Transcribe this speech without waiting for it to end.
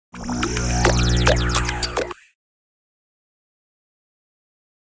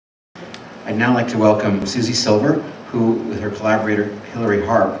now like to welcome Suzie Silver, who, with her collaborator Hilary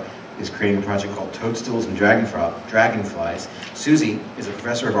Harp, is creating a project called Toadstools and Dragonflies. Suzie is a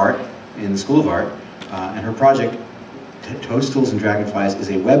professor of art in the School of Art, and her project, Toadstools and Dragonflies, is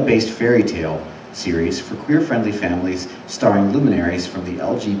a web-based fairy tale series for queer-friendly families starring luminaries from the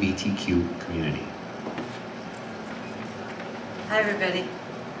LGBTQ community. Hi, everybody.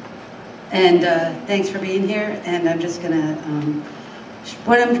 And thanks for being here. And I'm just gonna,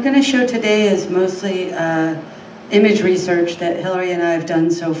 what I'm gonna show today is mostly image research that Hilary and I have done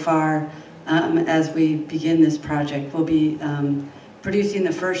so far as we begin this project. We'll be producing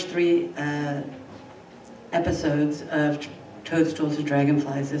the first 3 episodes of Toadstools and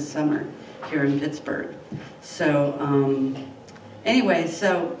Dragonflies this summer here in Pittsburgh. So anyway,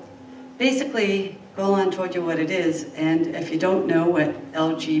 so basically, Golan told you what it is, and if you don't know what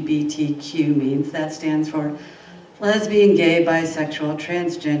LGBTQ means, that stands for lesbian, gay, bisexual,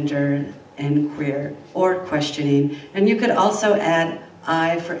 transgender, and queer, or questioning. And you could also add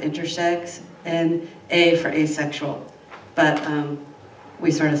I for intersex and A for asexual. But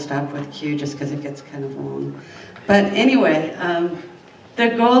we sort of stopped with Q just because it gets kind of long. But anyway, the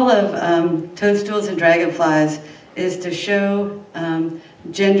goal of Toadstools and Dragonflies is to show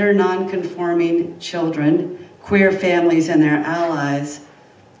gender non-conforming children, queer families and their allies,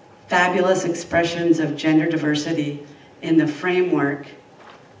 fabulous expressions of gender diversity in the framework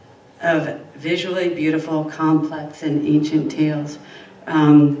of visually beautiful, complex, and ancient tales.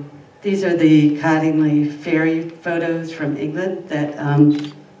 These are the Cottingley fairy photos from England that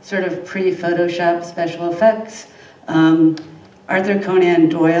sort of pre-Photoshop special effects. Arthur Conan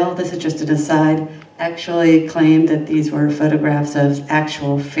Doyle, this is just an aside, actually claimed that these were photographs of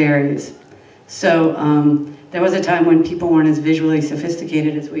actual fairies. So there was a time when people weren't as visually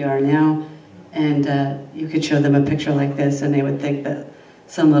sophisticated as we are now, and you could show them a picture like this and they would think that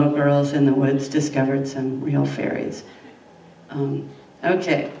some little girls in the woods discovered some real fairies.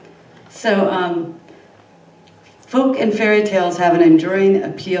 Okay, so folk and fairy tales have an enduring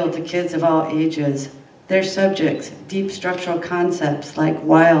appeal to kids of all ages. Their subjects, deep structural concepts like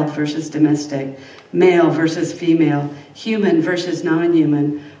wild versus domestic, male versus female, human versus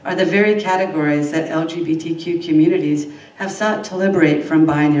non-human, are the very categories that LGBTQ communities have sought to liberate from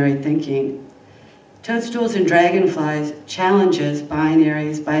binary thinking. Toadstools and Dragonflies challenges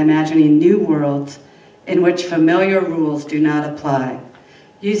binaries by imagining new worlds in which familiar rules do not apply.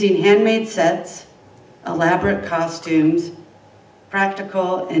 Using handmade sets, elaborate costumes,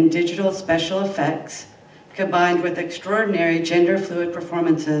 practical and digital special effects, combined with extraordinary gender-fluid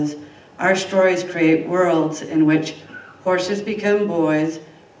performances, our stories create worlds in which horses become boys,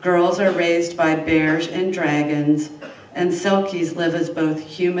 girls are raised by bears and dragons, and selkies live as both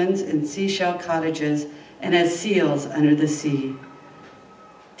humans in seashell cottages and as seals under the sea.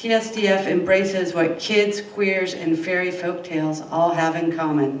 TSDF embraces what kids, queers, and fairy folktales all have in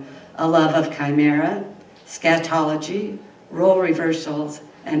common: a love of chimera, scatology, role reversals,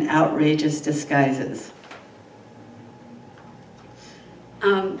 and outrageous disguises.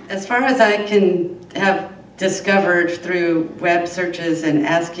 As far as I can have discovered through web searches and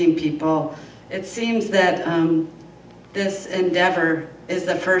asking people, it seems that this endeavor is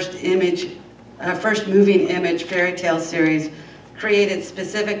the first moving image fairy tale series created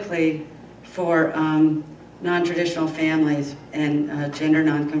specifically for non-traditional families and gender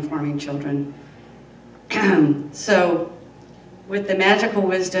non-conforming children. So, with the magical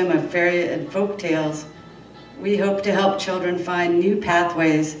wisdom of fairy and folk tales, we hope to help children find new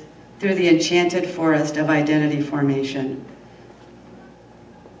pathways through the enchanted forest of identity formation.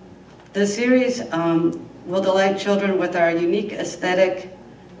 The series will delight children with our unique aesthetic,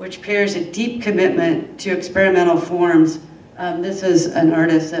 which pairs a deep commitment to experimental forms. This is an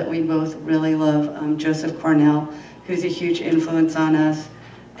artist that we both really love, Joseph Cornell, who's a huge influence on us.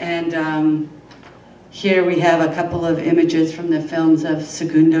 And here we have a couple of images from the films of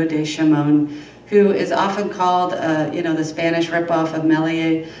Segundo de Chamon, who is often called, you know, the Spanish ripoff of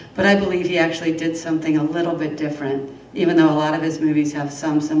Méliès, but I believe he actually did something a little bit different. Even though a lot of his movies have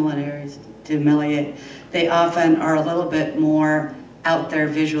some similarities to Méliès, they often are a little bit more out there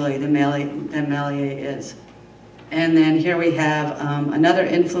visually than Méliès is. And then here we have another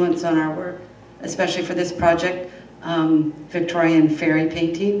influence on our work, especially for this project, Victorian fairy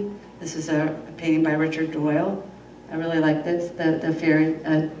painting. This is a painting by Richard Doyle. I really like this, the fairy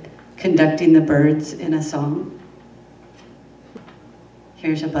conducting the birds in a song.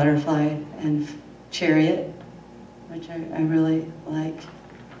 Here's a butterfly and chariot, which I really like.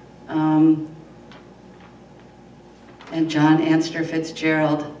 And John Anster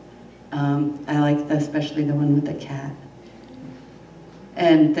Fitzgerald, I like especially the one with the cat.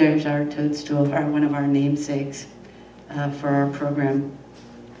 And there's our toadstool, one of our namesakes for our program.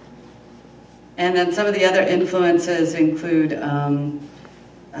 And then some of the other influences include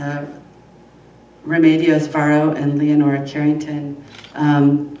Remedios Varo and Leonora Carrington,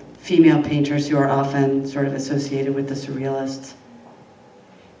 female painters who are often sort of associated with the Surrealists.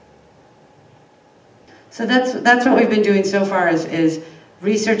 So that's what we've been doing so far is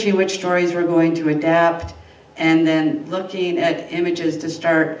researching which stories we're going to adapt, and then looking at images to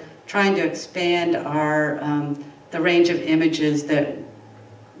start trying to expand our the range of images that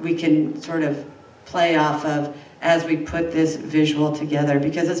we can sort of play off of as we put this visual together.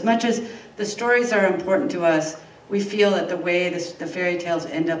 Because as much as the stories are important to us, we feel that the way the fairy tales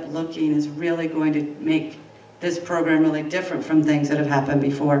end up looking is really going to make this program really different from things that have happened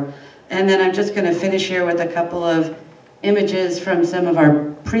before. And then I'm just going to finish here with a couple of images from some of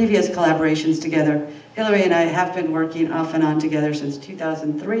our previous collaborations together. Hilary and I have been working off and on together since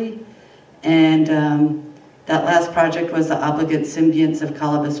 2003, and that last project was The Obligate Symbionts of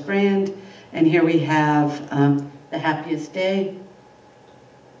Colobus Grand, and here we have The Happiest Day,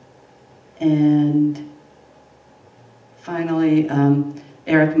 and finally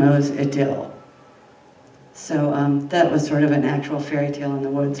Eric Moe's Idyll. So that was sort of an actual fairy tale in the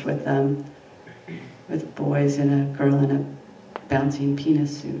woods with boys and a girl in a bouncing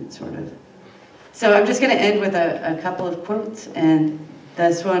penis suit, sort of. So I'm just going to end with a couple of quotes, and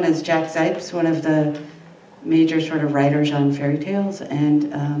this one is Jack Zipes, one of the major sort of writers on fairy tales,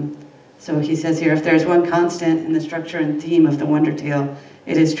 and so he says here, if there's one constant in the structure and theme of the Wonder Tale,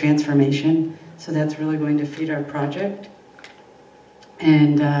 it is transformation. So that's really going to feed our project.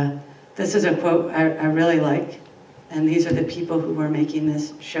 And this is a quote I really like, and these are the people who we're making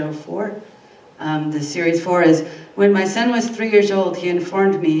this show for. The series 4 is, when my son was 3 years old, he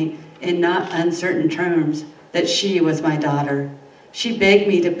informed me in not uncertain terms that she was my daughter. She begged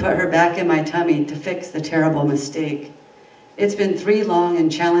me to put her back in my tummy to fix the terrible mistake. It's been 3 long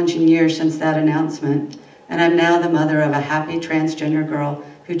and challenging years since that announcement, and I'm now the mother of a happy transgender girl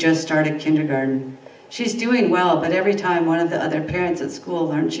who just started kindergarten. She's doing well, but every time one of the other parents at school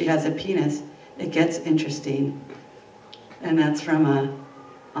learns she has a penis, it gets interesting. And that's from an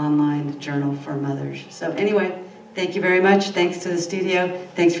online journal for mothers. So anyway, thank you very much. Thanks to the studio.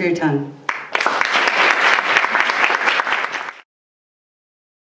 Thanks for your time.